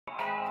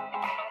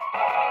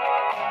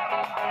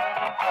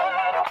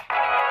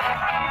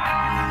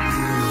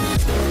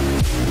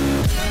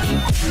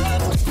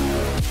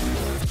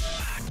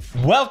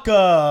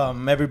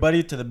Welcome,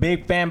 everybody, to the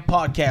Big Fan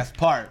Podcast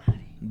Part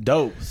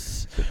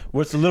Dose,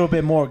 where it's a little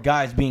bit more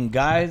guys being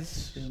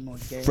guys,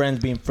 friends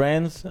being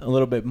friends, a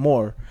little bit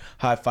more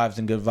high fives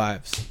and good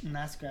vibes.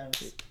 Not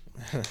scraps.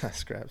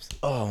 Scraps.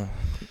 Oh,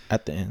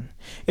 at the end.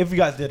 If you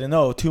guys didn't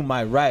know, to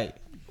my right,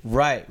 we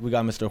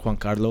got Mr. Juan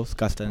Carlos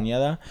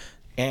Castañeda,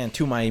 and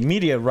to my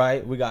immediate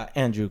right, we got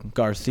Andrew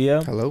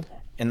Garcia. Hello.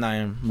 And I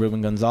am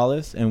Ruben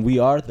Gonzalez, and we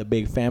are the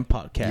Big Fan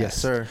Podcast. Yes,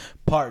 sir.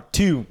 Part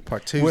two.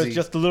 Where it's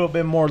just a little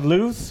bit more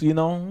loose, you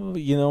know,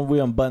 we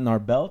unbutton our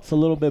belts a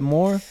little bit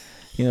more,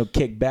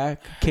 kick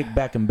back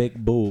and big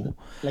bull.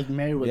 Like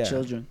married with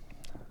children.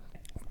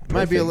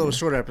 Might be a little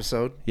shorter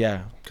episode.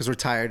 Yeah. Because we're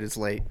tired. It's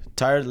late.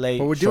 Tired, late.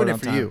 But we're doing it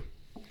for you.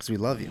 Because we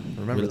love you.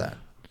 Remember that.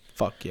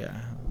 Fuck yeah.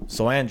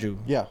 So, Andrew.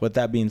 Yeah. With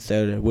that being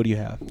said, what do you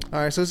have? All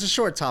right. So, it's a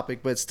short topic,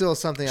 but still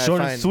something I short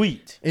find and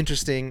sweet.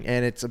 Interesting.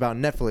 And it's about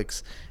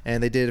Netflix.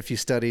 And they did a few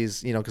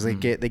studies, because they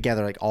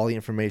gather like all the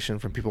information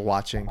from people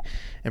watching.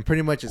 And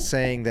pretty much it's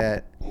saying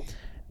that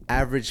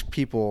average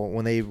people,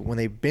 when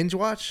they binge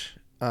watch,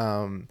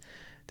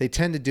 they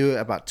tend to do it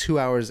about 2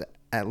 hours,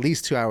 at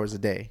least 2 hours a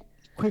day.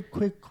 Quick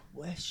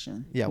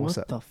question. Yeah, what's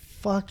up? What the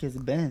fuck is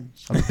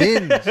binge? A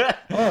binge.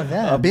 Oh,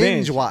 that. A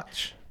binge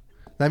watch.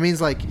 That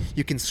means like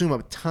you consume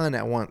a ton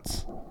at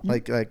once.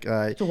 Like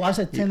to watch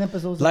like 10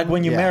 episodes. Like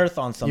when you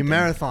marathon something. You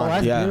marathon. Oh,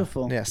 that's Yeah.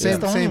 beautiful. Yeah, It's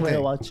the only way thing.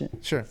 to watch it.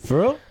 Sure. For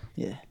real?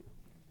 Yeah.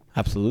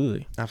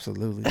 Absolutely.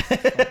 Absolutely.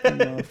 Fucking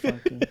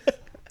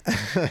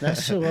motherfuckers. That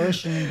shit was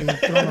shouldn't be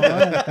thrown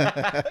away.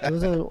 It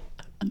was a... You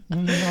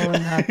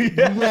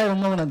don't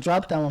know when I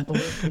dropped that one, but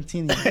we'll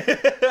continue.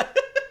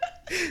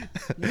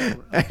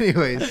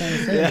 Anyways,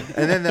 Yeah.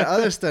 and then the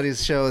other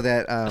studies show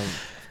that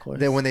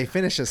when they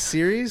finish a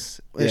series,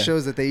 it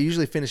shows that they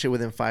usually finish it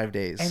within 5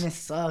 days. And it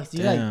sucks.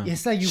 You Damn.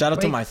 it's like you Shout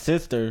out to my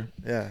sister.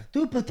 Yeah.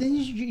 Dude, but then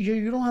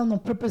you don't have no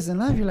purpose in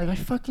life. You're like, I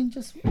fucking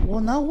just...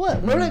 Well, now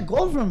what? Where do I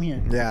go from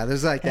here? Yeah,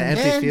 there's like the And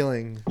empty then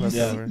feeling.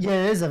 Yeah. Yeah,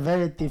 it is a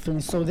very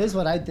different. So this is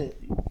what I did.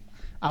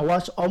 I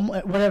watched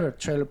whatever,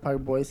 Trailer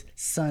Park Boys,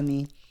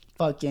 Sunny,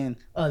 fucking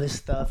other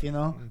stuff, The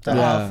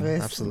Yeah,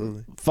 Office.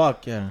 Absolutely.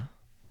 Fuck yeah.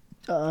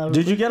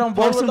 Did you get on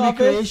board Parks with and Office?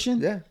 Recreation?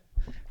 Yeah.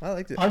 I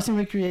liked it. Parks and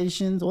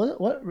Recreations.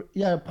 What?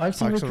 Yeah, Parks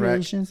and Parks and Rec.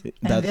 Recreations. And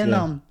That's then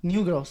good.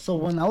 New Girl. So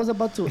when I was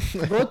about to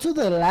go to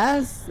the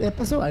last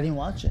episode, I didn't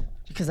watch it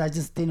because I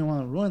just didn't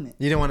want to ruin it.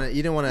 You didn't want to.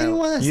 You didn't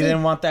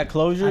want that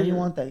closure? I didn't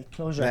want that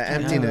closure. That I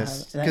can't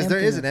emptiness. have it. Because there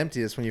is an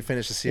emptiness when you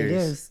finish a It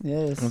series. is.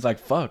 Yes. It's like,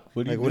 fuck.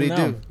 What do you Like, what do do you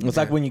now? do? It's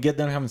like when you get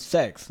done having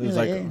sex. It's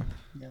like...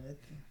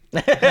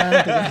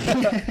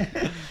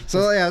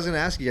 So yeah, I was gonna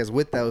ask you guys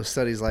with those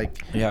studies,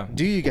 like, Yeah.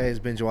 do you guys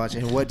binge watch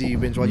and what do you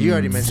binge watch? You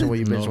already mentioned what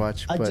you binge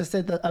watch. I but just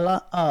said that a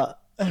lot.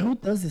 Who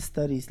does these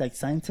studies? Like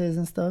scientists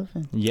and stuff?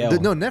 Yeah.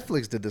 No,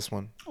 Netflix did this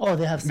one Oh,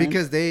 they have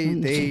because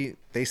they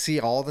see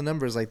all the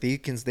numbers. Like they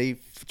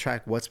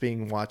track what's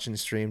being watched and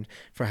streamed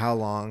for how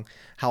long,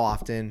 how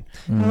often.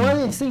 What are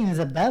they saying? Is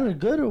it bad or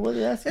good or what are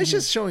they asking? It's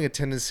just showing a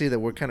tendency that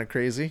we're kind of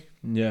crazy,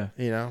 Yeah.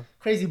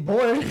 crazy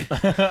bored.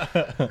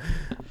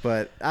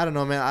 But I don't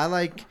know, man. I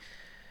like.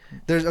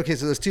 So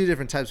there's two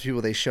different types of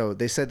people they showed.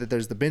 They said that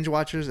there's the binge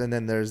watchers and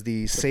then there's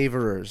the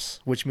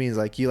savorers, which means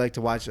like you like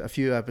to watch a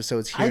few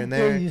episodes here and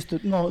there. Used to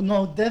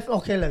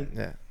okay, like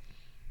Yeah.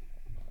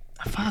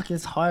 fuck,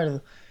 it's hard.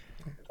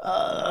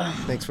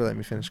 Thanks for letting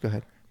me finish. Go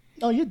ahead.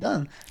 Oh, you're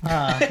done.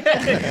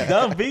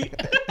 Dumb beat.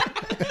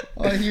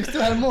 Oh, you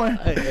still have more.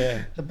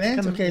 Yeah. The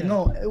bands, okay,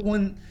 no.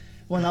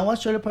 When I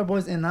watch Trailer Park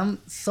Boys and I'm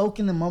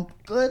soaking them up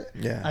good,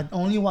 Yeah. I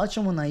only watch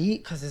them when I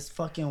eat because it's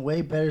fucking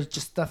way better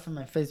just stuff in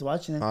my face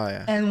watching it. Oh,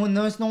 yeah. And when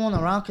there's no one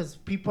around because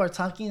people are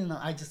talking and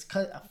I just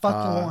cut, I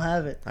fucking won't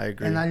have it. I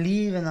agree. And I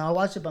leave and I'll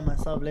watch it by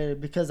myself later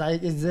because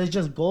it's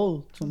just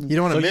gold to me. You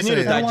don't want So to you miss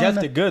need to anything.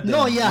 digest it good then.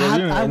 No, yeah,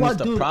 I want watch,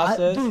 the dude.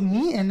 process.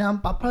 Me and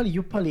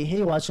you probably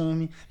hate watching with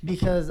me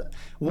because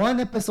one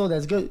episode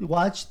that's good.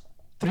 Watch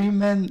three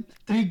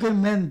good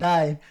men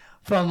die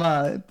from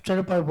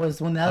Trailer Park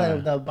Boys when they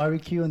had the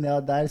barbecue and they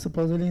all died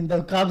supposedly. And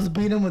the cops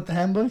beat them with the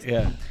handbooks.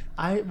 Yeah.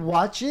 I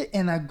watch it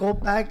and I go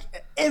back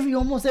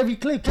almost every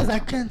clip because I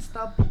can't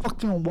stop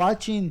fucking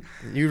watching.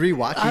 You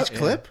rewatch each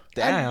clip?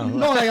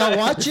 Damn. I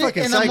watch it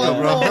fucking and psycho,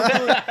 I'm bro.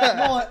 like,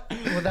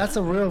 well, that's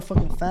a real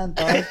fucking fan,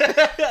 dog.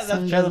 That's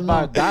Trailer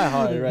Park Die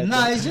Hard right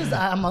Nah, there. it's just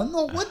I'm like,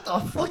 no, what the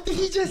fuck did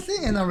he just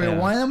say? And I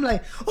rewind. I'm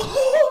like,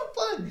 oh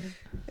fuck.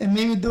 And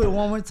maybe do it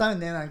one more time,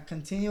 then I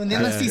continue, and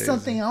then I see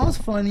something else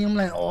funny. I'm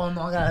like, oh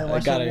no, I gotta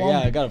watch it.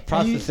 I gotta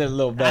process it a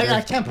little better.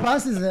 I can't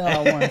process it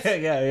all at once,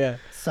 yeah.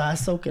 so I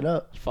soak it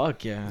up.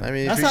 Fuck yeah. I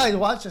mean, That's how I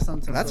watch it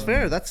sometimes. that's though.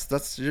 fair.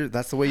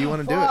 That's the way you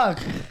want to do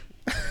Fuck.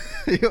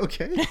 it. You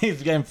okay?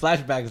 He's getting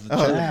flashbacks. To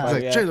Oh, Trailer yeah. it's Park,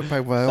 like yeah. Trailer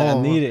Park Boy.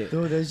 I need it.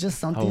 Dude, there's just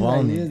something I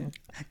want that it.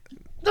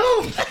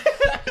 is. Dude.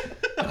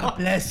 God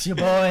bless you,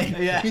 boy.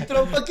 Yeah. He threw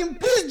a fucking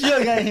piss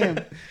jug at him.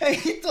 And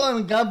he told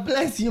him, God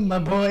bless you, my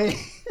boy.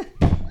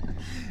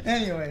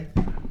 Anyway.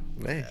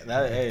 Hey,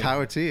 Hey.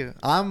 power to you.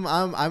 I'm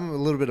a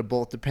little bit of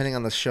both, depending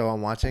on the show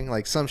I'm watching.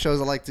 Like some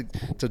shows I like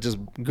to just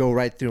go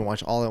right through and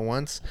watch all at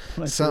once.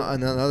 And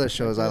then other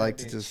shows I like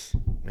to just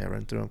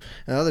run through them.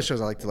 And other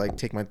shows I like to like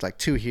take my like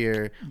 2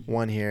 here,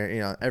 1 here, you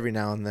know, every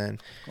now and then.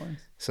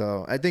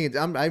 So I think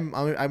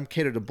I'm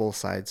catered to both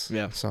sides.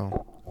 Yeah.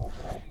 So.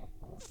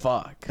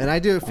 Fuck. And I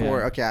do it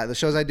for the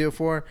shows I do it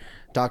for: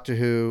 Doctor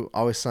Who,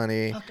 Always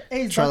Sunny,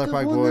 Hey, is Trailer Dr.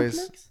 Park Who on Boys.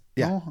 Netflix?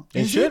 Yeah. No.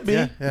 It Is should be,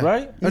 Yeah.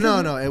 right? Oh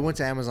no, it went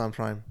to Amazon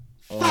Prime.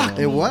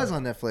 It was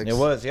on Netflix. It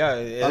was, yeah.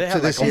 It Up had to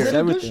like this almost year. Is it a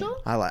good everything. show?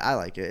 I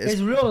like it.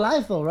 It's real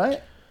life though,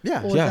 right?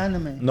 Yeah. Or it's Yeah.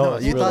 anime? No, No,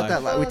 it's you real thought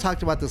life. that we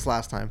talked about this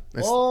last time.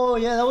 Oh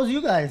yeah, that was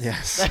you guys.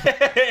 Yes.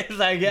 It's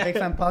like, yeah. Big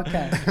fan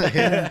podcast.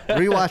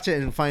 Rewatch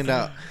it and find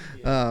out.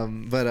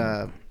 And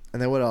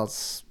then what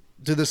else?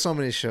 Dude, there's so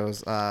many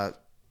shows.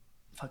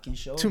 Fucking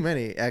show. Too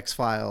many.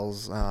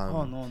 X-Files.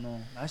 Oh no,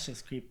 that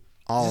shit's creep.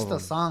 All Just of the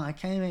them. song, I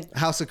can't even.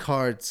 House of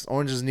Cards,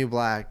 Orange is the New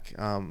Black.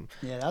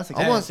 Yeah, that's a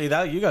Almost see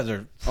that you guys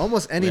are.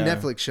 Almost any Yeah.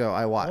 Netflix show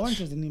I watch. Orange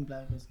is the New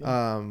Black. Was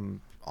good.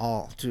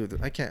 All dude,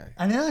 I can't.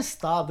 And then I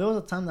stopped. There was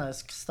a time that I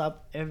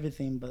stopped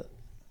everything, but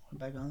we're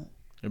back on it.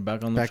 You're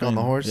back on the Back on train.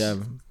 the horse? Yeah.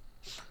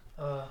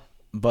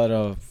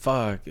 But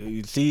fuck.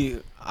 You see,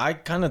 I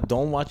kind of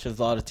don't watch a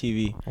lot of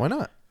TV. Why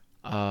not?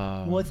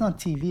 Well, it's not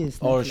TV. It's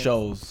Or Netflix.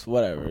 shows,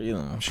 whatever. You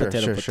know, Sure.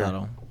 'Cause Because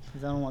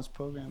I don't watch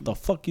programs. The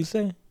fuck you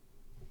say?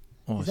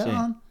 Oh Is that shit.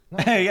 on?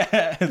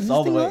 Yeah, it's Is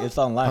all the this way. thing on? It's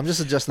on live. I'm just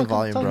adjusting the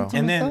volume, Talking bro. to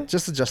And then- myself?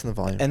 Just adjusting the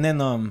volume. And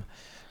then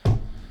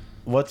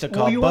what's it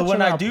Well, called? you But watch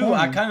when a I lot of do, I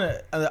porn. kind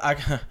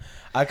of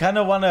I kind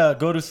of want to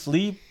go to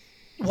sleep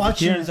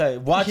watching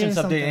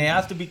something, and it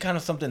has to be kind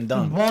of something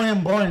dumb.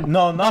 Boring.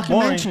 No, not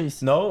boring.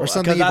 Documentaries. No, Or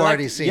something 'cause you've I like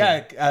already to- seen.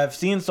 Yeah, I've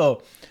seen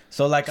so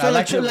like So I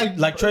like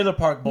like Trailer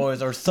Park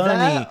Boys or Sunny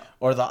That-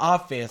 or The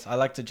Office. I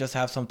like to just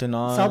have something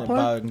on South Park?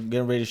 about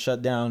getting ready to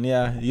shut down.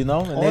 Yeah, you know.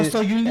 And Oh, so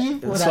you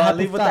leave with so a I happy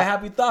leave with thought. a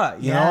happy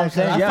thought. You know what I'm 'cause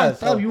saying? I Yeah.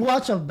 fucked up. You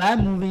watch a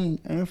bad movie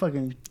and you're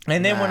fucking.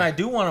 And then when Nah. I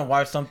do want to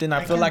watch something, I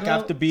feel can't like I go-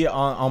 have to be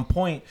on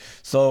point.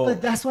 So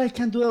But that's why I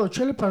can't do that with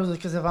Trailer Park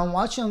because if I'm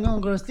watching, I'm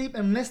gonna go to sleep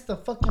and miss the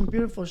fucking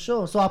beautiful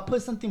show. So I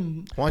put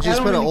something. Why don't you I just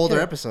don't put an really older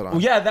care. episode on?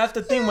 well, yeah, that's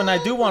the thing. When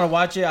I do want to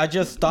watch it, I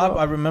just stop.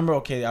 I remember,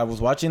 okay, I was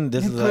watching.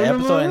 This You is put an it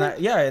episode, and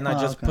on? I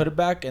just okay. put it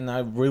back and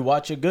I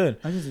rewatch it good.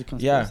 I just do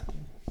Yeah. conspiracy.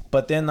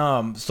 But then,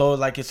 so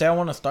like you say, I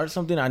want to start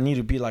something. I need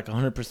to be like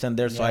 100%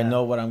 there, so I Yeah.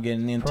 know what I'm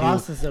getting into.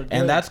 Process are good.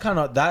 And that's kind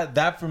of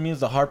that for me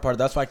is the hard part.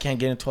 That's why I can't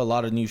get into a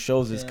lot of new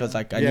shows. Is because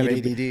like I You have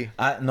need to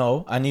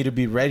ADD. I need to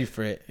be ready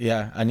for it.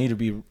 Yeah, I need to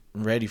be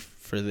ready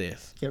for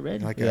this. Get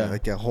ready. Like Yeah.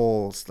 a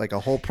whole Hey, do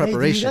you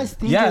preparation. guys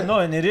think Yeah, that- no,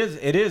 and it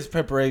is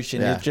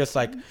preparation. Yeah. It's just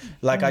like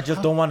I just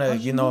How- don't want to how'd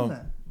you do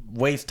that?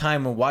 waste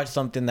time and watch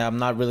something that I'm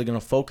not really gonna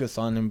focus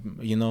on,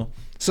 and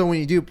So when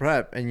you do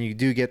prep and you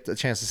do get the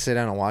chance to sit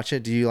down and watch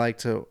it, do you like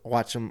to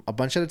watch them a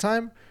bunch at a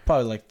time?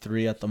 probably like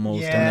 3 at the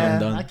most, and then Yeah, I'm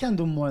done. I can't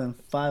do more than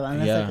 5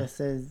 unless, Yeah. like I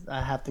said,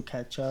 I have to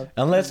catch up.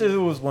 Unless it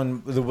was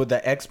when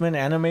the X-Men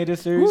animated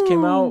series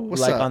came out,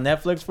 what's like up? on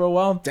Netflix for a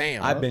while.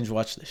 Damn. I binge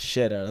watched the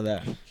shit out of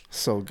that.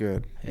 So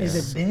good. Is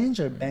it binge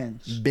or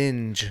bench?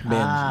 Binge. Binge,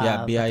 yeah,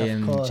 but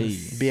BING. of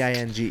course.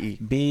 BINGE.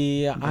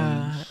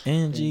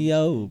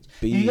 BINGO.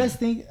 Do you guys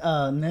think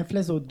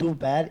Netflix will do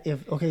bad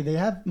if they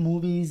have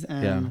movies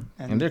and Yeah,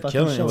 and they're fucking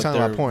killing it shows. with Talking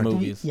their about porn.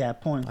 movies. Yeah,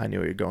 porn. I knew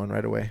where you're going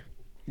right away.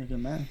 You're good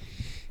man.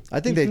 I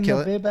think You they'd kill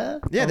they'll it. be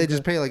bad? Yeah, they Okay.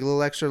 just pay like a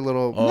little extra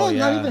little. Oh, No, yeah.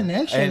 not even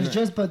extra. And- It's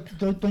just, but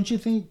don't you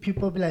think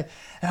people be like,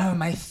 oh,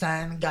 my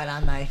son got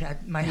on my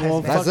Well,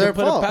 husband. That's their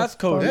put fault. a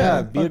passcode. Yeah.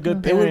 Yeah, be a good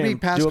It parent. would be do a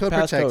passcode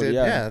protected.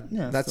 Yeah,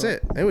 Yeah, that's so-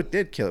 it.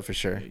 They'd kill it for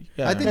sure.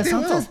 Yeah. I think Yeah, they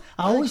will. sometimes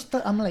I always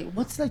thought I'm like,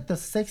 what's like the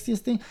sexiest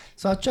thing?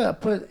 So I try to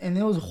put, and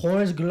it was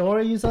Horror's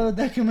Glory. You saw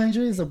the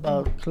documentaries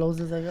about clothes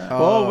I got.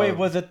 Oh wait,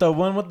 was it the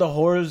one with the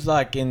whores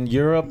like in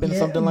Europe and Yeah,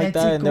 something like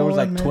that? And there was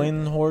like Mexico,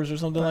 twin whores or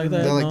something like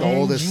that. They're like no? the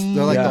oldest.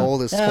 They're like Yeah. the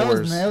oldest Yeah, whores.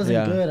 it wasn't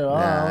Yeah. good at all.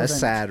 Yeah, It it's was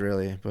sad,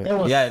 really. But It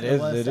was, Yeah, it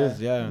is, was it sad. is,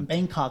 yeah.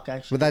 Bangkok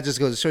actually. but that just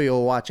goes to show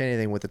you'll watch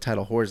anything with the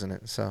title "whores" in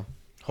it. So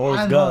Whores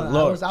I go.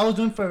 know. Look. I was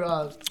doing for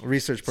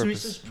research purpose.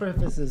 research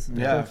purposes.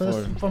 Yeah,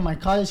 for my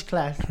college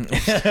class.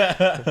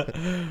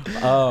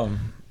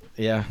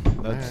 Yeah,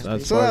 that's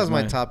So far that as was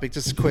my topic.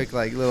 Just a quick,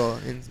 like little.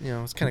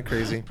 It's kind of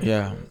crazy.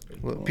 Yeah,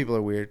 People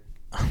are weird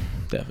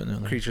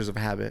definitely. creatures of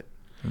habit.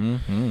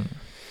 Mm-hmm.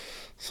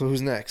 So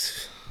who's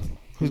next?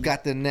 Who's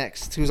got the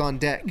next? Who's on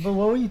deck? But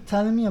what were you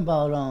telling me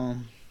about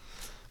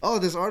Oh,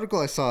 this article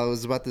I saw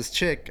was about this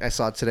chick I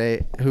saw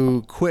today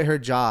who quit her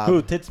job.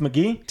 Who? Tits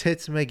McGee?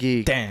 Tits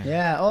McGee. Damn.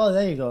 Yeah. Oh,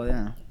 there you go.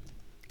 Yeah.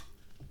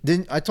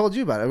 Didn't I told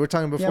you about it? We were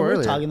talking before Yeah, we were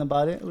earlier. talking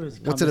about it. We were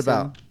What's it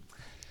about?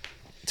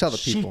 Tell the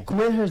She people.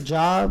 quit her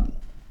job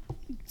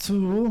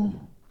to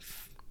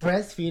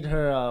breastfeed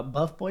her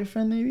buff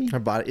boyfriend, maybe. Her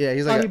body. Yeah,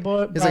 he's like he's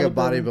like a bodybuilder.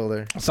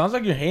 bodybuilder. Sounds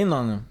like you're hating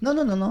on him.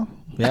 No.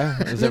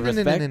 Yeah. Is it No, no,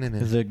 no, respect? no.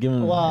 Is it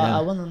giving? Well, yeah.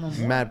 I want to know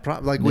more. Mad pro.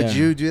 Like, would Yeah.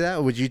 you do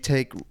that? Would you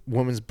take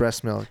woman's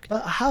breast milk?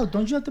 But how?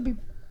 Don't you have to be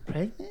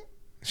pregnant?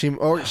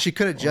 She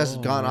could have just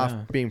Oh, gone yeah. off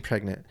being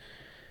pregnant.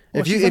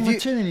 Well, If you she's if on you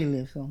maternity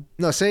leave, so.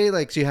 no say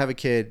like so you have a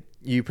kid,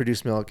 you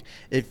produce milk.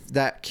 If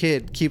that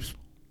kid keeps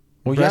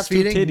Well, you have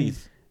two breastfeeding.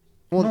 titties.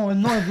 Well,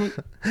 no.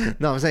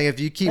 No, I'm saying if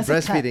you keep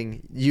That's a cat.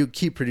 breastfeeding, you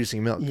keep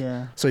producing milk.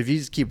 Yeah. So if you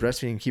just keep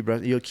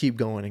breastfeeding, you'll keep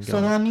going and So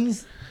going. that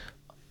means,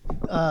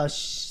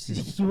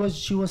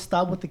 she was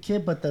stopped with the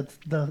kid, but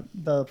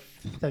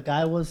the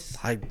guy was.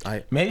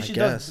 Maybe I she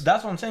guess. does.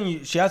 That's what I'm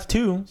saying. She has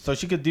two, so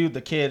she could do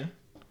the kid,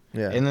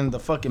 Yeah. and then the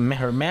fucking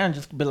her man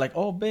just be like,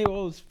 "Oh, babe,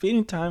 it's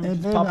feeding time. Hey,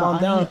 Just babe, pop on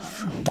I down,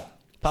 need-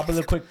 pop a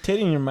little quick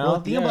titty in your Well,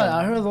 mouth." think about it.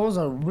 I heard those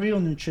are real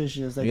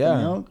nutritious, like Yeah. the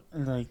milk,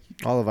 and like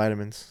All the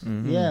vitamins.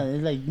 yeah,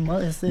 it's like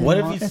What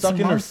if he's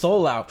sucking her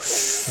soul out?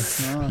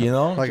 No. You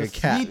know, Like a Just-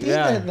 cat. Do you think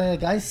Yeah. that the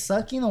guy's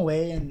sucking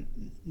away and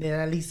there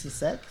at least the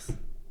sex?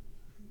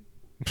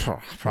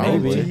 Probably.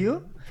 Maybe. To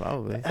you?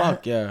 Probably.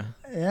 Fuck yeah.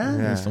 Yeah.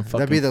 Yeah. Some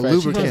That'd be fucking the fresh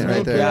lubricant shit. right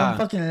Babe, there. Yeah. I'm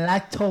fucking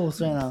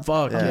lactose right now.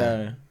 Fuck Yeah.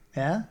 yeah.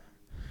 Yeah.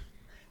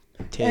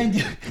 Tit. And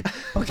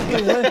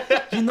okay,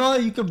 what, you know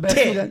you can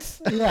breastfeed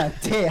Tits.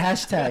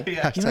 hashtag.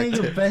 Yeah. You know you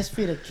Hashtag can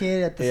breastfeed a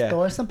kid at the Yeah.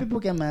 store. Some people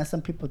get mad,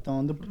 some people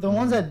don't. The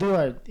ones that do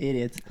are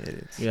idiots.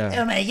 Idiots. Yeah.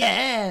 Oh my god,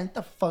 get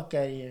the fuck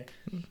out of here.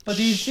 But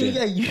do you Shit. think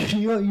that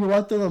you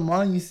walk through the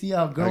mall and you see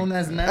a grown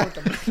ass man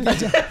with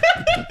the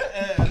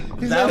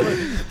That would,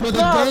 with the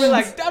no,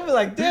 I'd veins? be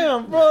like,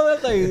 damn, bro,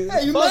 that's like,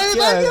 Hey, you fuck mind if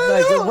yeah. I get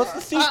It's it? like, what's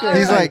the secret?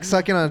 He's like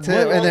sucking on a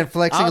tip and then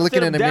flexing, I'll looking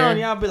sit in the him down, mirror.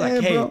 Yeah, I'll be like,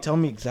 Hey, hey, bro. tell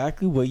me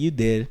exactly what you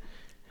did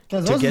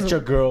 'Cause to those get is-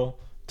 your girl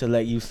to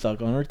let you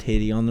suck on her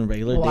titty on the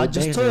regular Well, day I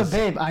just told her, basis.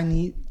 babe, I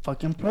need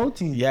fucking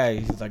protein. Yeah,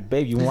 he's like,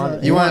 babe, you He's want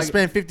like- You want wanna- to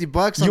spend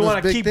 $50 on you this want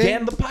to big keep thing?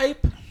 getting the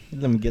pipe?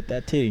 Let me get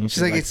that titty. And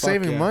She's like, it's "Fuck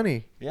saving yeah."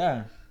 money.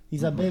 Yeah,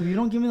 He's like, babe, you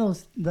don't give me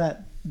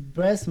that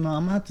breast milk,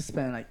 I'm gonna have to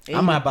spend like $80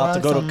 I'm about to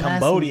go to on massive-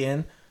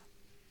 Cambodian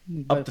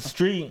But up the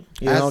street.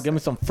 You As- know, give me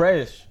some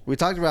fresh. We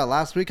talked about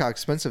last week how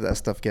expensive that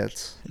stuff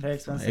gets. Very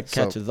expensive. It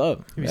catches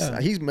up. Yeah.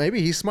 He's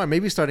smart.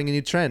 Maybe he's starting a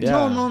new trend.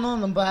 Yeah.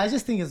 No, but I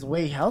just think it's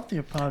way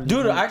healthier, probably.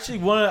 Dude, actually,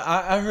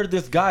 I heard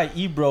this guy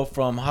Ebro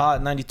from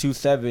Hot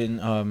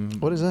 92.7.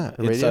 What is that?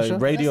 A It's radio a show?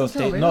 radio That's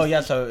not a station. radio No,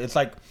 yeah, so it's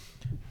like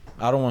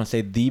I don't want to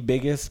say the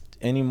biggest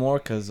anymore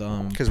because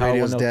Power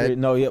radio's 103 dead?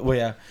 No, yeah, well,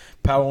 yeah,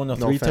 Power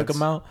 103 took offense.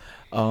 him out.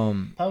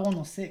 Probably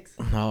 106.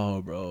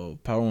 No, bro,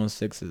 Power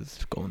 106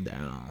 is going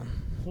down.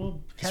 Well,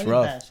 It's Cali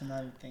rough. Bash and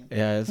everything.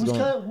 Yeah, it's Who's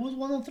going. who's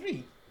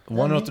 103?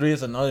 103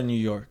 is another New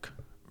York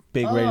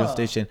big radio Oh.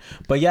 station.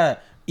 But yeah,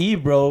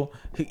 Ebro,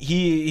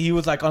 he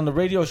was like on the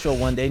radio show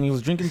one day and he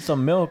was drinking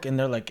some milk and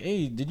they're like,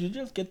 "Hey, did you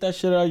just get that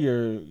shit out of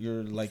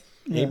your like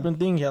Yeah. apron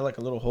thing?" He had like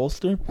a little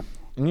holster.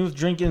 And he was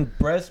drinking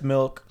breast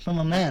milk. From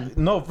a man.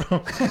 No,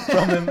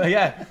 from him,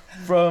 yeah,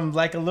 from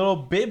like a little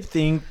bib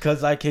thing,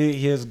 cause like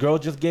his girl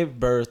just gave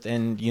birth,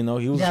 and you know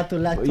he was, You have to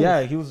lactose.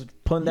 yeah, he was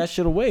putting that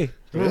shit away.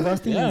 Dude, those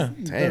things Yeah.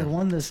 does Damn.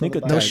 wonders for Sneak the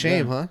attack, No body.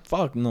 shame, yeah. huh?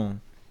 Fuck no.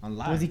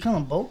 Was he kind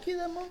of bulky,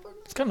 that motherfucker?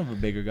 It's kind of a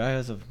bigger guy.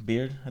 Has a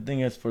beard. I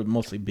think it's for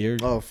mostly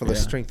beard. Oh, for the Yeah.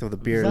 strength of the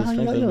Is beard. that how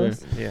you strength got of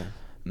yours? Yeah.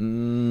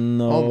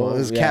 No, Almost. It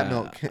was cat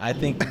milk. I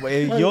think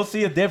you'll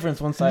see a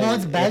difference once No,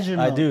 it's badger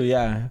I milk. do,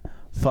 yeah.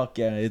 Fuck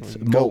yeah, it's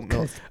Goat milk.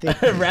 milk. It's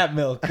thick. Rat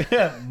milk,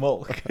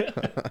 milk.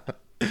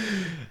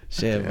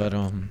 Shit, but I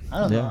don't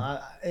yeah.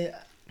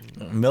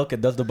 know. Milk,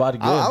 it does the body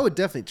good. I would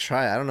definitely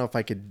try it. I don't know if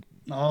I could.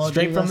 No,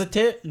 Straight dude, from the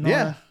that's- tip. No,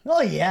 Yeah.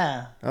 Oh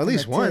yeah. At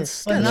least From the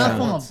once. tip. But not Yeah.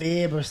 from Once. a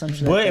bib or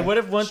something. Wait, like that. what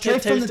if one Straight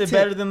tip from the tasted tip.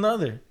 better than the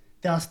other?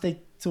 Then I'll stick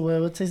to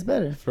where it tastes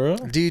better. For real?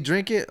 Do you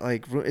drink it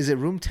like? Is it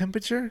room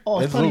temperature? Oh,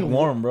 It's probably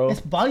lukewarm, bro. It's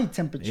body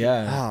temperature.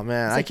 Yeah. Oh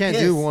man, It's I like can't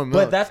this. do warm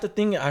milk. But that's the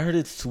thing. I heard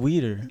it's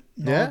sweeter.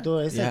 No, Yeah?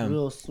 dude, it's Yeah. like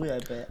real sweet. I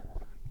bet.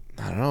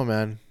 I don't know,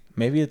 man.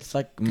 Maybe it's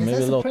like maybe That's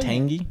a little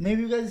pregnant. tangy.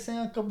 Maybe you guys are saying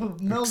a couple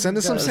of milk. Send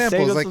us some guys. Send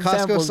samples, us like some Costco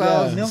samples,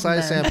 size, yeah.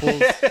 size samples.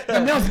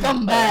 The milk's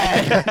come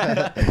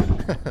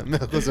back.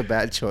 Milk was a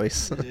bad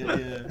choice.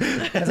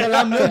 There's a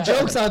lot of milk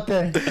jokes out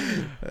there.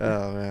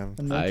 Oh man.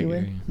 The Milky Way?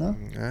 agree. No.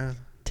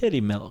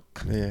 Titty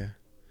milk. Yeah.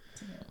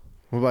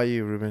 What about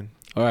you, Ruben?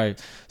 All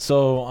right.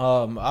 So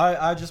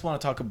I just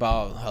want to talk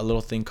about a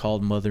little thing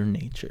called Mother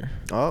Nature.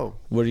 Oh,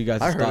 What are you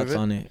guys' I heard of thoughts it.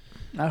 on it?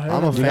 I heard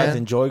I'm a of Do it. you guys fan.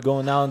 enjoy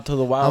going out into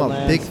the I'm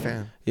wildlands? a big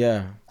fan.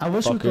 Yeah. I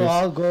wish we could Fuckers.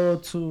 all go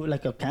to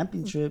like a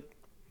camping trip,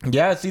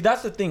 Yeah. See,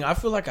 that's the thing. I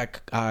feel like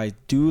I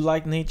do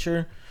like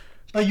nature,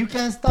 but you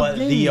can't stop but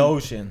gaming. the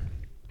ocean.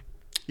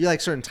 You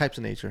like certain types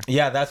of nature.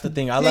 Yeah, that's the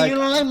thing. I Yeah, like. you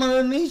don't like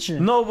Mother Nature.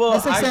 No, well,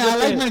 That's like I saying just I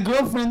like think- my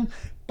girlfriend,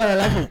 but I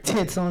like her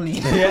tits only.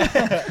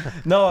 Yeah.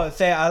 No,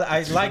 say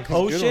I like Good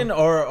ocean one.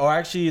 or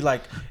actually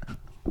like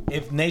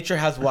if nature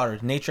has water,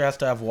 nature has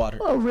to have water.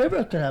 Well, a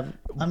river could have.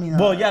 I mean.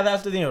 Well, yeah,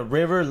 that's the thing.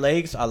 River,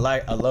 lakes, I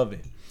love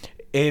it.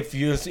 If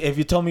you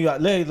told me,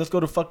 like, hey, let's go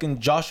to fucking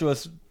Joshua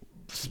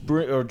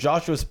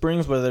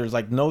Springs where there's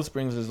like no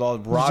springs, there's all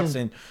rocks just-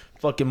 and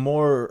fucking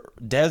more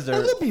That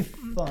desert. would be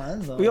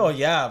fun though. Oh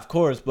yeah, of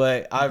course,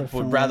 but I would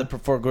Different rather one.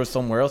 prefer go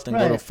somewhere else than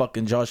go to Right.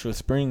 fucking Joshua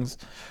Springs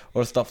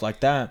or stuff like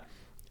that.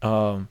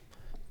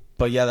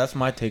 But yeah, that's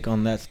my take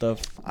on that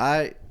stuff.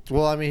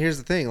 Well, I mean, here's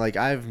the thing. Like,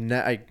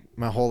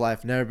 my whole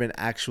life never been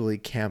actually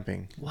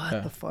camping, What Yeah.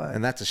 the fuck?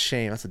 and that's a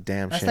shame. That's a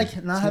damn That's shame.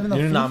 like not having a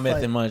You're food not fight.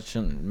 missing much.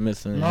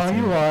 Missing. No, anything.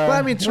 you are. Well,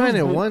 I mean, trying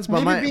it was good. once, but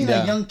maybe my- being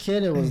Yeah. a young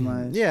kid, it was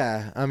nice.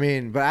 Yeah, I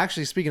mean, but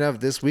actually, speaking of,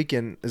 this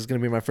weekend is going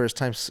to be my first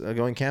time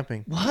going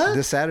camping. What?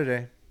 This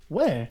Saturday.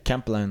 Where?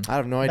 Campland. I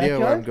have no idea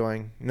where I'm Backyard?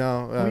 going.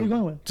 No, Who are you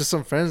going with? just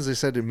some friends. They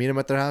said to meet them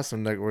at their house,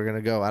 and like we're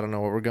gonna go. I don't know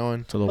where we're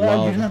going. To the Well,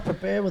 wild. you're not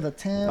prepared with a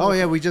tent. Oh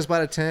yeah, we just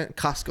bought a tent,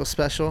 Costco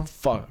special.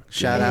 Fuck.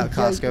 Shout Hey, out yeah,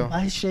 Costco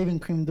Buy shaving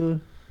cream,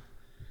 dude.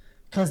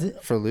 Cause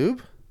for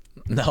lube.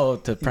 No,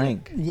 to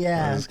prank.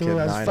 yeah, Just dude, kidding.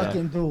 I was I know.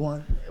 fucking dude.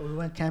 One, we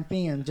went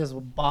camping and just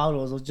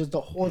bottles, or just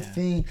the whole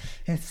thing.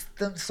 It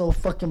stunk so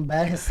fucking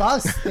bad. His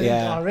socks stink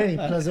Yeah. already.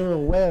 Plus they were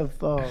wet.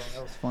 Oh, that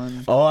was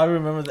fun. Oh, I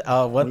remember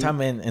one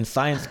time in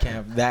science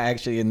camp that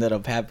actually ended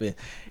up happening,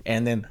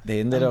 and then they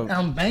ended up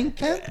Bank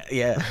camp.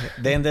 yeah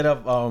they ended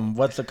up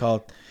what's it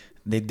called?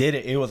 They did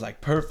it. It was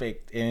like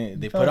perfect,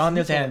 and they Fell put on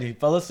his asleep hand. He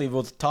fell asleep. It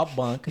was top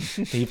bunk.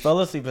 He fell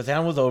asleep. His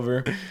hand was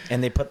over,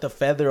 and they put the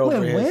feather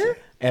over his. where?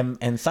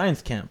 And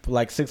science camp,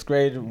 like 6th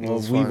grade,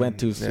 was we fun. went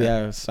to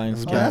Yeah.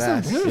 science It was Oh, that camp.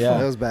 sounds badass. beautiful.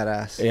 Yeah. It was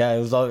badass. Yeah,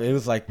 it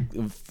was like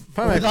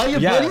Probably With all your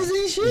Yeah. buddies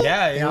and shit.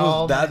 yeah, it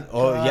Oh was that. my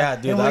Oh God. yeah,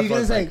 dude, And were that's you guys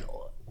what's like?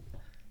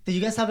 Did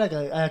you guys have like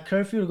a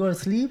curfew to go to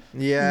sleep?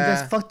 Yeah. You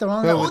guys fucked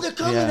around. But Like, oh, with- they're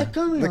coming. yeah. They're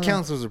coming. The I'm like,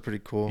 counselors are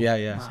pretty cool. Yeah,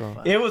 yeah.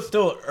 So- It was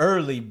still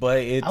early, but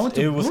I went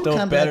to it was boot still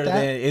camp like better that.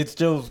 than. It's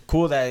still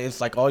cool that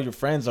it's like all your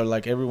friends are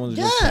like everyone's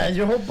just Yeah,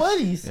 your whole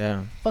buddies.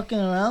 yeah. Fucking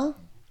around.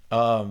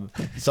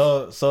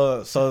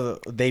 So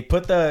they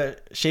put the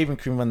shaving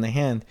cream on the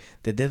hand.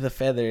 They did the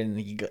feather, and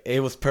it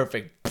was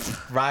perfect,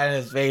 right in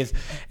his face.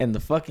 And the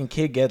fucking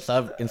kid gets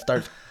up and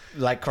starts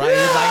like crying.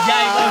 He's like,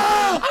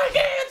 "Yeah, I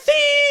can't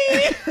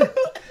see."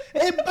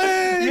 It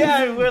burns.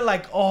 Yeah, and we're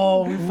like,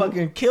 oh, we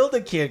fucking killed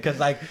the kid because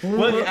like,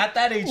 well, at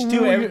that age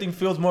too, everything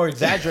feels more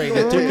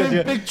exaggerated too. We're 'cause in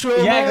you're- big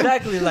trouble. yeah,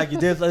 exactly. Like you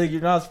did something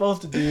you're not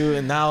supposed to do,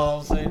 and now all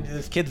of a sudden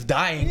this kid's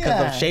dying because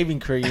Yeah. of shaving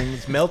cream.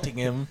 It's melting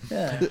him.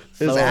 Yeah. It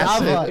was So-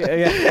 acid. Lava.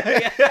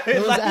 Yeah.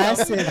 It was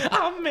acid.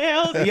 I'm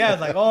melting. Yeah,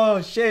 it's like,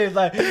 oh shit. It's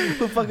like,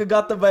 who fucking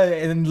got the bottle?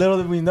 And little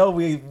did we know,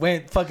 we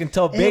went fucking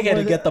tell Big Head to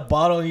was- get the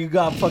bottle, and you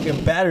got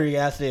fucking battery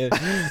acid.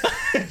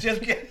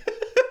 Just get.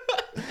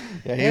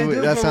 Yeah, Hey, dude,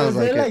 that but sounds was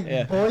like it it. like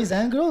Yeah. boys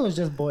and girls or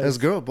just boys? It was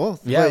girl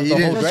both. Yeah, But it you was the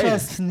didn't. whole Just try grade.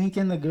 to sneak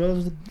in the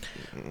girls.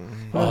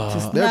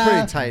 They're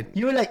pretty tight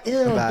You were like, ew,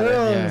 about it,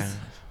 girls. yeah.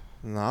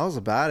 No, I was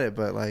about it,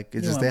 but like it's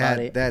You just weren't about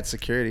it. they had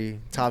security,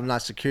 top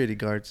notch security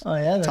guards. Oh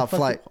yeah, that Top fucking-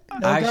 flight.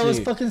 That guy was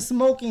Actually- fucking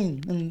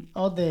smoking and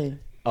all day.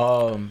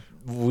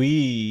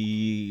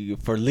 We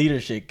for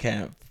leadership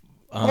camp.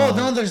 Oh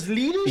no, there's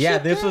leadership. Yeah,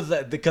 this there?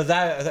 was because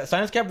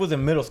science camp was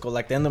in middle school,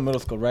 like the end of middle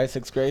school, right?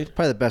 6th grade.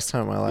 Probably the best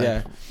time of my life.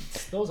 Yeah,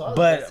 Those are the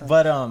best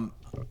but times.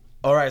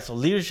 all right. So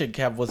leadership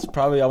camp was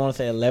probably I want to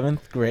say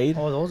 11th grade.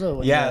 Oh, those are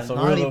when Yeah, you're so we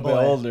were a naughty little boy.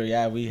 bit older.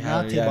 Yeah, we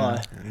had Naughty yeah.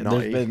 boy.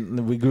 Naughty.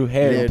 We grew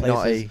hair in Yeah,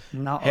 places,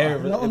 No, hair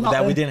no,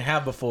 that we no. didn't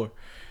have before.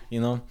 You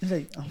know, It's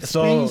like, I'm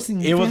so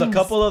spacing it was a things.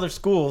 couple other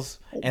schools,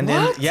 and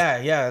What?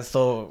 then yeah.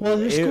 So Well,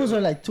 your it- schools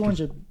are like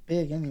 200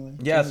 big anyway.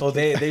 Yeah, so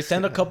they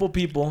send a couple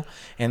people,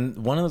 and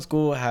one of the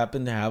school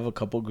happened to have a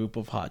couple group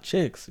of hot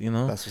chicks, you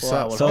know. That's what's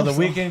Wow, up. So the Also-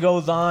 weekend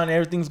goes on,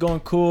 everything's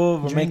going cool.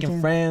 We're making Drinking.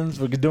 friends.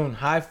 We're doing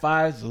high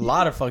fives. A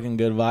lot of fucking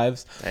good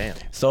vibes. Damn.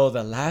 So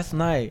the last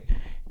night,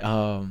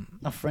 A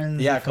friend.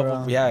 yeah, a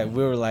couple, yeah,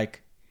 we were like,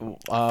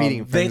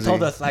 Feeding they frenzy.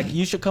 told us like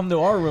you should come to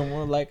our room.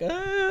 We're like, no,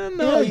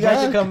 Yeah, you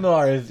guys should Jack. come to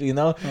ours, you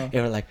know. Oh. They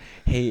were like,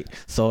 hey,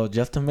 so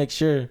just to make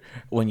sure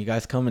when you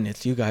guys come in,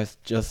 it's you guys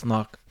just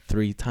knock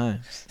 3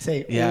 times.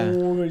 Say, Yeah.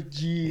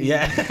 orgy.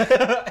 Yeah.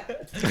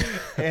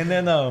 And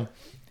then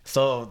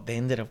so they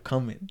ended up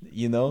coming,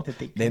 you know. Did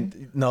they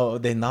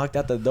They knocked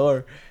at the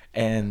door,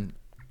 and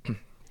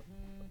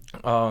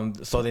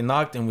so they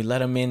knocked and we let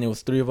them in. It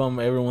was 3 of them.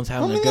 Everyone's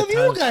How having a many of good you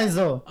time. guys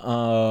though?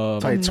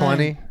 Probably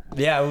 20.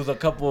 Yeah, it was a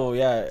couple.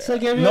 Yeah, It's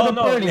like every other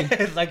party.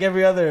 it's like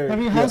every other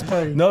Every house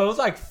party. No, it was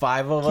like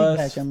 5 of Kickback,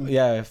 us. I mean.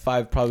 Yeah,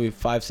 probably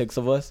 5, 6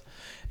 of us,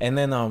 and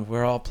then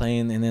we're all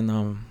playing, and then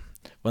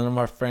one of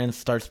our friends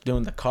starts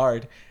doing the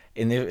card.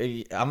 And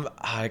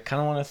I kind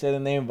of want to say the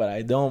name, but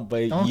I don't.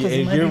 But Don't, 'cause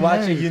he if might you're be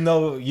watching, married. you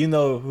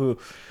know who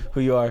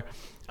you are.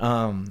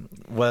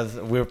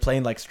 We were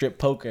playing like strip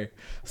poker,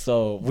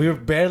 so we were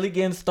barely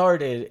getting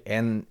started,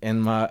 and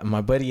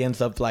my buddy ends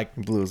up like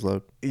Blew his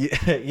load.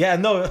 yeah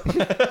no,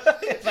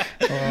 It's like,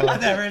 I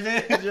never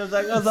did. She was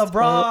like, "What's up,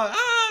 bro?" Ah!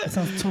 That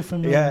sounds too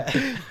familiar.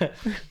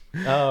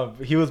 Yeah.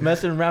 He was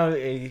messing around.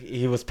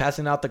 He was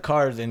passing out the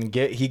cards, and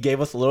he gave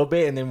us a little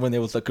bit, and then when it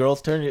was the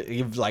girl's turn,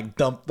 he like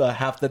dumped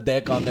half the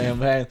deck on them.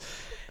 Man.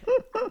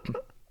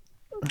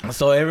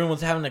 So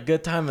everyone's having a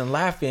good time and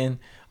laughing.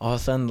 All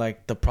of a sudden,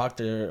 like the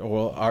proctor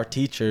or our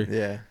teacher,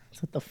 Yeah.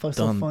 What the fuck's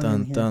so dun funny? dun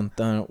in here? dun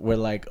dun. We're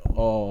like,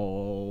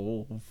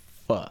 oh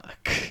fuck,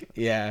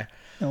 yeah.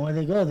 And where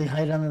they go? They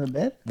hide under the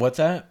bed. What's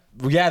that?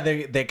 Yeah,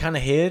 they kind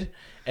of hid,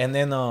 and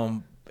then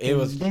it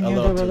was They a knew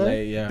little they were too there?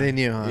 late. Yeah, They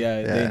knew, huh? Yeah,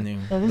 Yeah. they knew.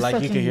 Yeah, these Like you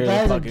could fucking hear the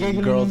guys are fucking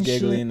giggling girls and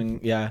shit. giggling, and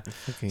yeah.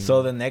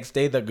 So the next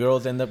day, the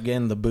girls end up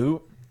getting the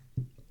boot.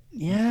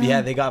 Yeah.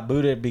 Yeah, they got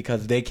booted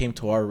because they came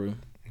to our room.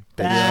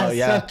 Ah,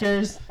 yeah.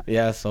 suckers.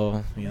 Yeah,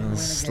 so you know,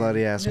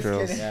 Slutty ass Just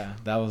girls. kidding. yeah,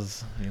 that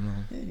was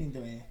They didn't do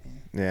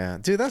anything. Yeah,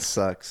 dude, that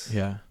sucks.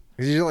 yeah.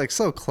 'Cause you're like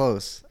so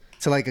close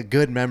to like a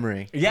good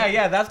memory.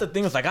 Yeah, that's the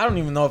thing. It's like I don't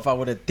even know if I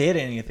would have did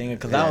anything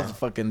because Yeah. I was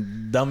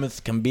fucking dumb as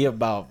can be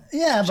about.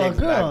 Yeah, but chicks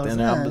back girls. then,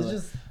 Yeah, I'm it's like-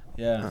 just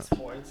Yeah.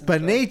 sports and But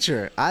stuff.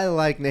 nature, I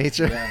like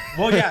nature. Yeah,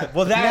 Well,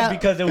 that Yeah,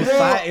 because it was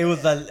well- it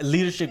was a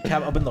leadership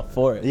camp up in the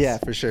forest.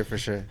 for sure.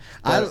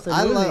 I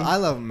Absolutely.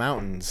 love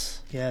mountains.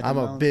 Yeah, the I'm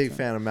a mountains. big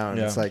fan of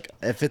mountains. Yeah. Like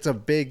if it's a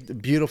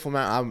big, beautiful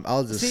mountain,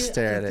 I'll just See,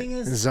 stare at the it thing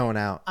is- and zone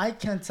out. I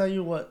can't tell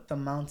you what the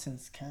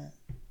mountains can.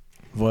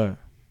 What?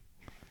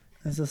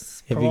 It's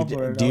just If you,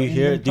 proverb, do you Indian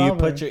hear? Do you proverb.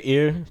 put your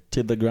ear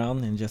to the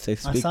ground and just say, I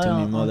 "Speak saw to it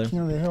me, on mother"? King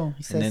of the Hill.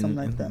 He said something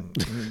like that.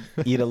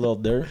 Eat a little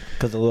dirt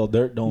because a little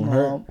dirt don't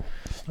hurt. No,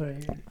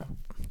 right.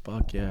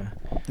 Fuck yeah.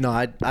 No,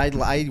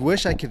 I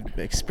wish I could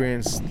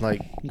experience like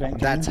Grand that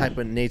Canyon. type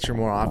of nature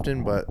more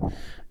often, but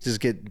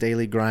just get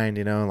daily grind,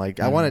 you know. Like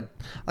I want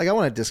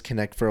to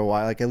disconnect for a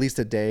while, like at least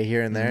a day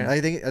here and there. I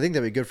think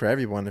that'd be good for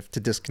everyone to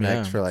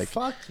disconnect Yeah. for like,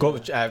 Fuck. Go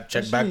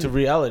check back to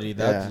reality.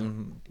 That's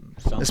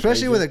sounds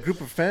especially crazy. with a group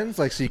of friends,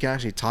 like so you can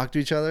actually talk to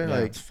each other. Yeah.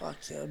 Like Fuck,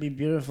 yeah, it'd be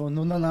beautiful.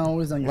 No, not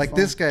always on your like phone.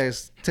 this guy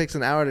takes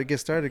an hour to get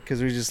started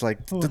because we just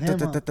like Who, him,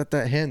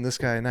 huh? him, this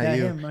guy, not Yeah,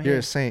 you. him right You're here.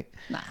 a saint.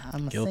 Nah,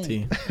 I'm a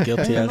guilty, saint.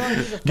 guilty No, he's a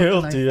as fucking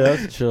guilty nice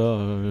as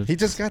charged. He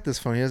just got this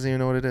phone. He doesn't even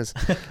know what it is.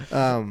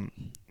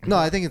 No,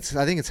 I think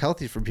it's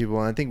healthy for people,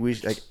 and I think we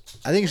should, like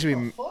I think it should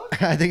be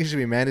I think it should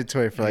be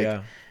mandatory for like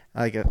Yeah.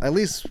 at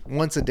least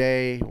once a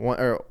day,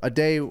 or a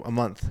day a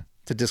month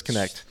to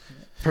disconnect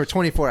for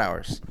 24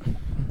 hours.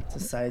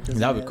 Society.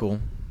 That'd be cool.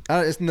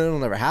 It'll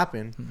never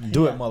happen,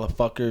 Do it,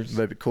 motherfuckers.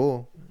 but it'd be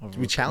cool.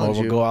 We challenge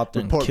we'll you. go out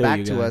there and report kill back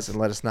you to guys. us and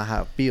let us know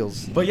how it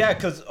feels. But yeah,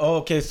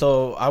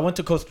 so I went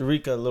to Costa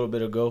Rica a little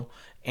bit ago,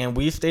 and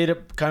we stayed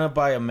up kind of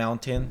by a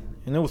mountain,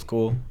 and it was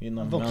cool. You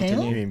know, volcano? You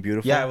mountainy. mean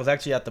beautiful? Yeah, it was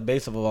actually at the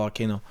base of a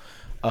volcano.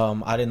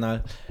 I did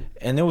not,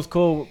 and it was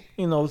cool.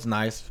 You know, it was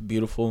nice,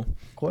 beautiful.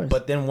 Of course.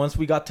 But then once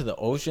we got to the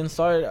ocean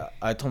side,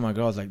 I told my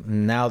girl, I was like,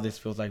 now this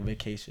feels like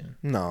vacation.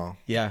 No.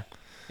 Yeah.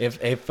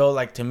 If it felt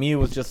like, to me, it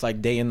was just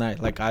like day and night.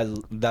 Like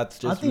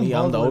that's I just think me.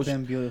 I'm both the would have ocean.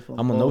 been beautiful.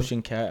 I'm an Both.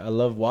 ocean cat. I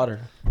love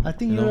water. I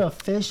think you you're know? a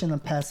fish in a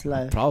past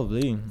life.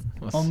 Probably.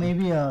 Or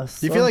maybe a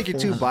Do you feel like you're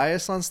too sunfish.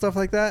 biased on stuff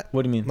like that?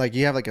 What do you mean? Like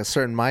you have like a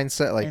certain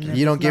mindset, like And if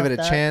you don't it's give not it a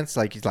that- chance.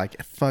 Like you're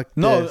like fuck.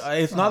 No, this.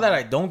 it's not that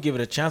I don't give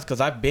it a chance,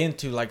 because I've been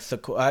to like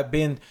I've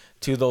been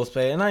to those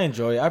places and I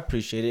enjoy it. I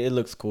appreciate it. It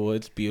looks cool.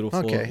 It's beautiful.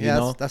 Okay, you yeah,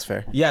 know? that's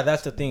fair. Yeah,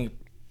 that's the thing.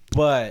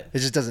 But It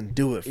just doesn't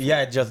do it.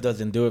 yeah, it just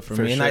doesn't do it for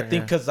For me. And I sure,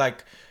 think yeah. because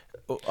like,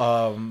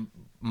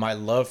 my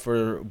love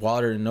for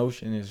water and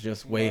ocean is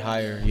just way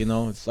higher. You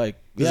know, it's like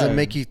Does yeah. it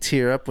make you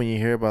tear up when you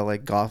hear about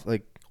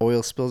like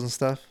oil spills and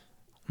stuff?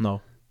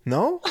 No.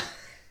 No.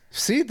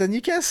 See, then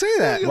you can't say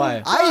that.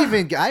 Why?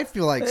 I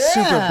feel like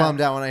super Yeah.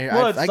 bummed out when I hear.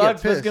 Well, I it get sucks, but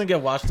it's pissed. gonna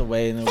get washed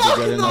away and it'll be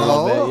good in a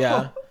no. little bit.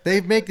 Yeah. They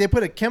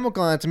put a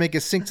chemical on it to make it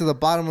sink to the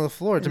bottom of the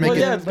floor to make Well,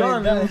 it. yeah, it's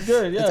gone. Then it's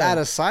good. Yeah. It's out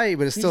of sight,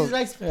 but it's He still. just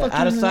likes Yeah, fucking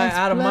out of sight, like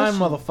out of mind,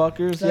 splashing.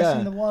 motherfuckers. Splashing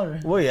Yeah. the water.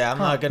 Well, yeah, I'm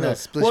not gonna. No,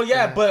 splish Well,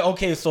 yeah, splash. but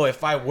okay. So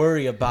if I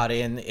worry about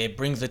it and it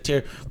brings a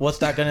tear, what's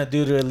that gonna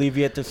do to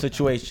alleviate the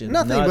situation?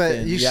 Nothing, but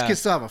you yeah. can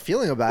still have a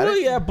feeling about Well,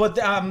 it. yeah, but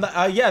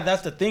yeah,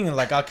 that's the thing.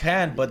 Like I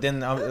can, but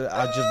then I'm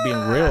just being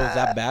real. Is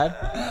that bad?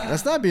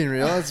 That's not being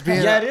real. It's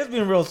being. Yeah, it is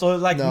being real. So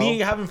like No. me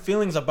having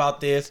feelings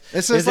about this.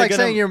 It's is just it like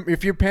gonna- saying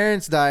if your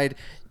parents died,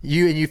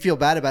 you feel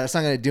bad about it. It's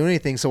not going to do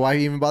anything. So why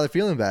even bother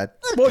feeling bad?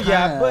 Well,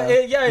 yeah, but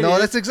it No, is.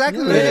 that's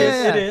exactly what It it is.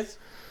 is. It is.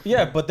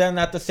 Yeah, but then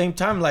at the same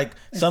time, like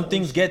some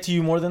things get to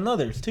you more than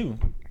others too.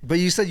 But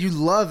you said you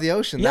love the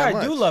ocean. Yeah, that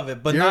I do much. love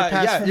it, but you're not.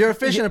 a you're a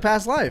fish in a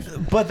past life.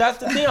 But that's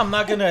the thing. I'm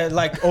not gonna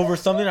like over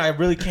something I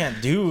really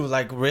can't do.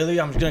 Like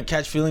really, I'm just gonna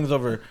catch feelings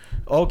over.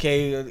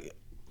 Okay,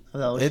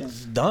 The ocean.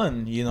 it's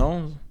done. You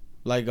know,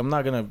 like I'm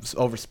not gonna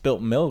over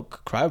spilt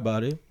milk cry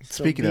about it.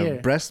 Speaking beer.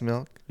 of breast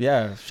milk,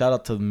 Yeah, shout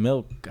out to the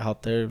milk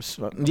out there.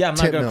 Yeah, I'm not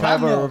Tip gonna milk. cry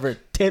Milk. over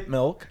tip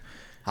milk.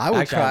 I would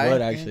actually, cry. I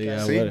would actually.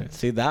 Yeah, See? I would.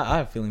 See that I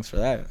have feelings for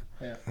that.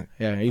 Yeah.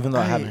 Yeah, even though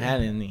I haven't I-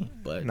 had any,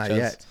 but Not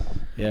just, yet.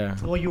 Yeah.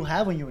 Well, you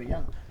have when you were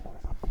young.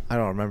 I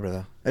don't remember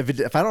though.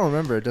 If I don't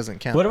remember, it doesn't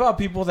count. What about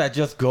people that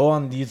just go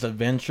on these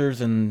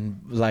adventures and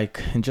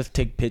just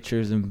take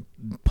pictures and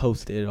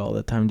post it all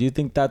the time? Do you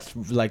think that's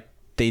like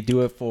they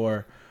do it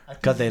for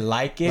because they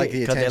like it? Like the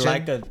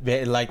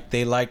Because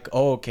they like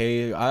oh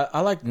okay, I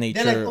like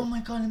nature. They're like, oh my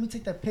god, let me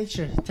take that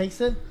picture. He takes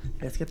it.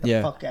 Let's get the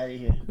Yeah. fuck out of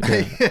here.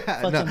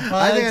 yeah, Fucking no, bugs,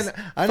 I think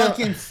I know.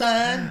 fucking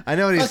sun. I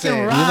know what he's fucking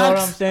saying. Rocks. You know what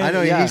I'm saying? I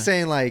know Yeah. he's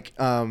saying like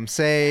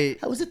say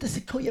I was at the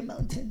Sequoia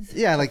Mountains.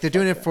 yeah, like they're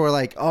doing it for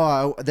like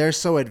oh they're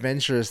so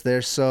adventurous.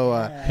 They're so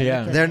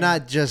Yeah. they're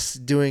not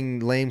just doing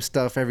lame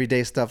stuff,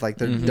 everyday stuff. Like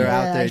they're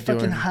out there I fucking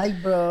doing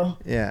hike, bro.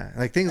 yeah,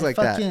 like things I like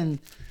that. fucking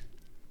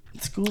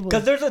scuba.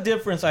 Because there's a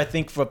difference, I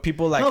think, for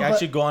people like No, but-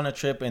 actually go on a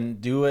trip and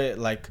do it,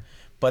 like,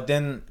 but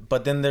then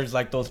there's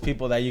like those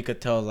people that you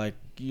could tell like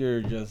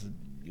you're just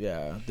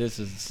this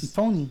is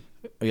phony.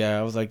 Yeah,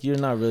 I was like, you're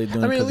not really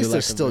doing. I mean, at 'cause you least they're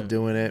like still it.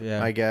 doing it,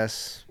 Yeah. I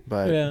guess.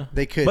 But Yeah,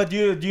 they could. But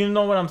do you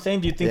know what I'm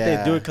saying? Do you think they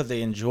do Yeah. it because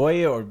they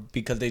enjoy it or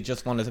because they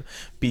just want to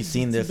be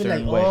seen this To be like,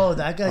 certain way? oh,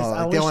 that guy's. Oh,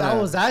 I like they wish I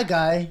wanna- was that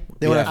guy.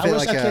 they want Yeah. to I fit wish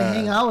like I could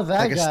hang out with that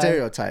like guy. a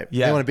stereotype.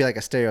 Yeah. They want to be like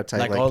a stereotype.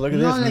 Like, oh, look at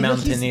You know, this like, look,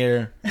 he's-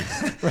 mountaineer.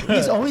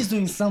 He's always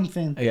doing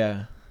something.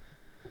 Yeah,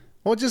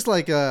 well, just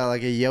like a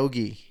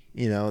yogi.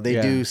 You know, they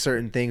Yeah. do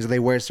certain things. They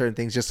wear certain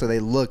things just so they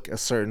look a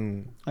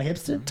certain A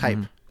hipster? type.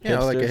 Mhm. You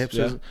know, like a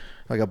Hipsters, hipster,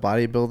 like a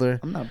bodybuilder.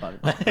 I'm not about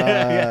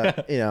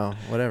it. You know,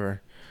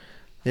 whatever.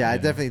 Yeah, I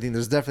definitely think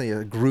there's definitely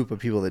a group of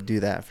people that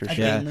do that for I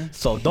sure. yeah. man.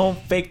 So don't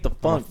fake the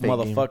funk, faking.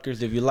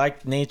 motherfuckers. If you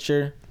like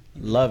nature,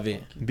 love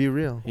it. Be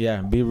real.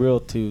 Yeah, be real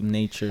to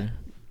nature.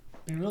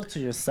 Be real to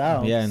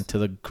yourself. Yeah, and to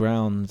the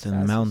grounds and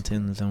That's-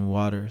 mountains and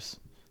waters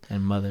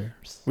and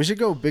mothers. We should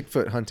go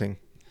Bigfoot hunting.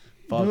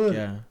 Fuck Dude,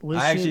 yeah. we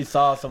I actually should-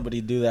 saw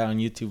somebody do that on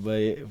YouTube, but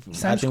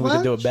I think we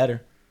could do it Sasquatch?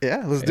 better.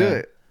 Yeah, let's do Yeah.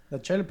 it. The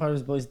Trailer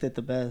Park Boys did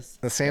the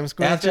best. The Sam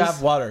They have to have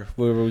Squatches. water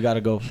where we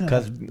gotta go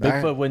because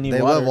Bigfoot would need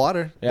They water. love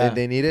water. Yeah.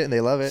 They need it and they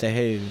love it. Say,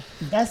 hey,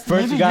 That's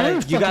first maybe you gotta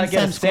you're get fucking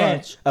a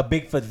stand Sasquatch. of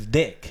Bigfoot's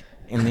dick,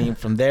 and then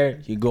from there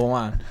you go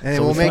on. And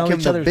So we'll we make smell him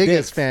each the other's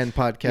biggest dicks. fan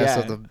podcast Yeah.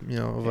 of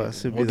the of us.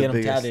 It'd We'll be get the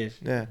him biggest. tatted.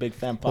 Yeah. Big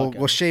fan We'll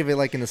podcast. shave it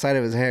like in the side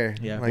of his hair.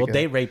 Yeah, Like we'll a-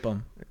 date rape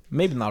him.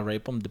 Maybe not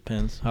rape him.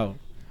 Depends how.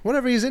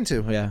 whatever he's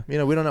into. Yeah. You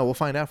know, we don't know. We'll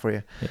find out for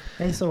you.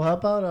 Hey, so how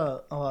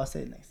about I'll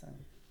say it next time.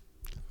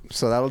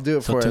 So that'll do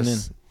it So for tune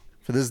us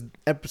for this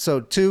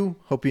episode 2.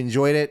 Hope you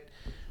enjoyed it.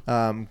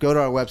 Go to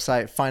our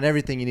website, find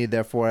everything you need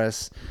there for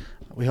us.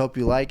 We hope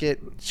you like it.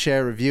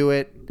 Share, review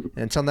it.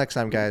 And until next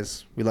time,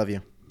 guys, we love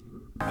you.